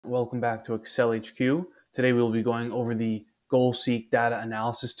Welcome back to Excel HQ. Today we will be going over the GoalSeek data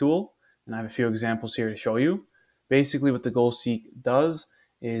analysis tool, and I have a few examples here to show you. Basically what the GoalSeek does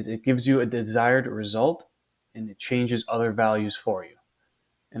is it gives you a desired result and it changes other values for you.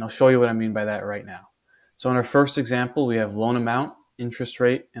 And I'll show you what I mean by that right now. So in our first example, we have loan amount, interest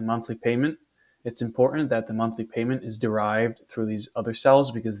rate, and monthly payment. It's important that the monthly payment is derived through these other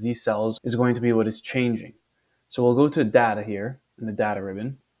cells because these cells is going to be what is changing. So we'll go to data here in the data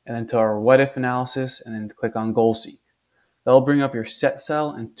ribbon, and then to our what if analysis, and then click on GoalSeek. That'll bring up your set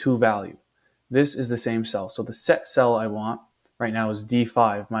cell and toValue. This is the same cell. So the set cell I want right now is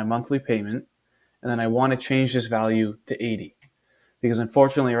D5, my monthly payment, and then I want to change this value to 80. Because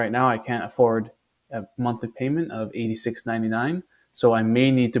unfortunately right now I can't afford a monthly payment of $86.99, so I may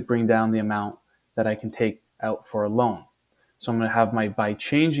need to bring down the amount that I can take out for a loan. So I'm going to have my by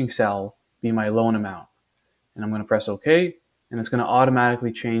changing cell be my loan amount. And I'm going to press OK, and it's going to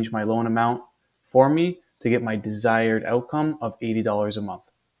automatically change my loan amount for me to get my desired outcome of $80 a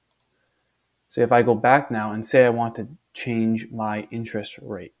month. So if I go back now and say I want to change my interest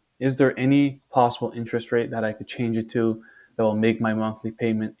rate, is there any possible interest rate that I could change it to that will make my monthly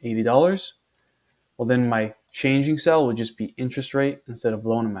payment $80? Well, then my changing cell would just be interest rate instead of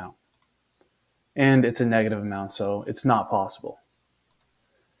loan amount. And it's a negative amount, so it's not possible.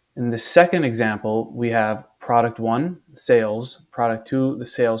 In the second example, we have product 1, sales, product 2, the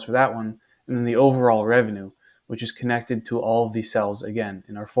sales for that one, and then the overall revenue, which is connected to all of these cells again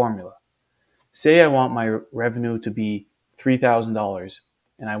in our formula. Say I want my revenue to be $3,000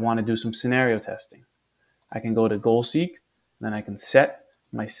 and I want to do some scenario testing. I can go to GoalSeek, and then I can set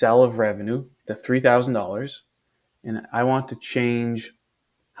my cell of revenue to $3,000, and I want to change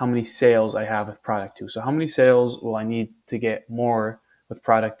how many sales I have with product 2. So how many sales will I need to get more with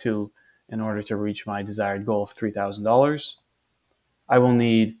product 2 in order to reach my desired goal of $3,000? I will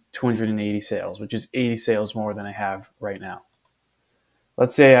need 280 sales, which is 80 sales more than I have right now.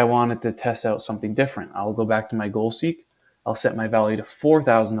 Let's say I wanted to test out something different. I'll go back to my GoalSeek. I'll set my value to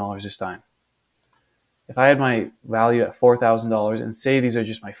 $4,000 this time. If I had my value at $4,000 and say these are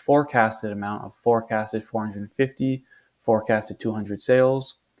just my forecasted amount of forecasted 450, forecasted 200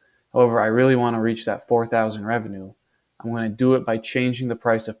 sales. However, I really want to reach that 4,000 revenue. I'm going to do it by changing the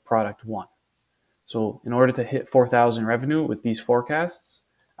price of product 1. So in order to hit 4,000 revenue with these forecasts,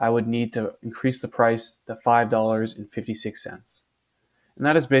 I would need to increase the price to $5.56. And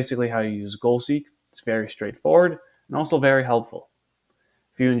that is basically how you use GoalSeek. It's very straightforward and also very helpful.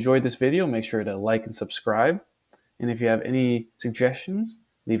 If you enjoyed this video, make sure to like and subscribe. And if you have any suggestions,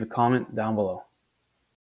 leave a comment down below.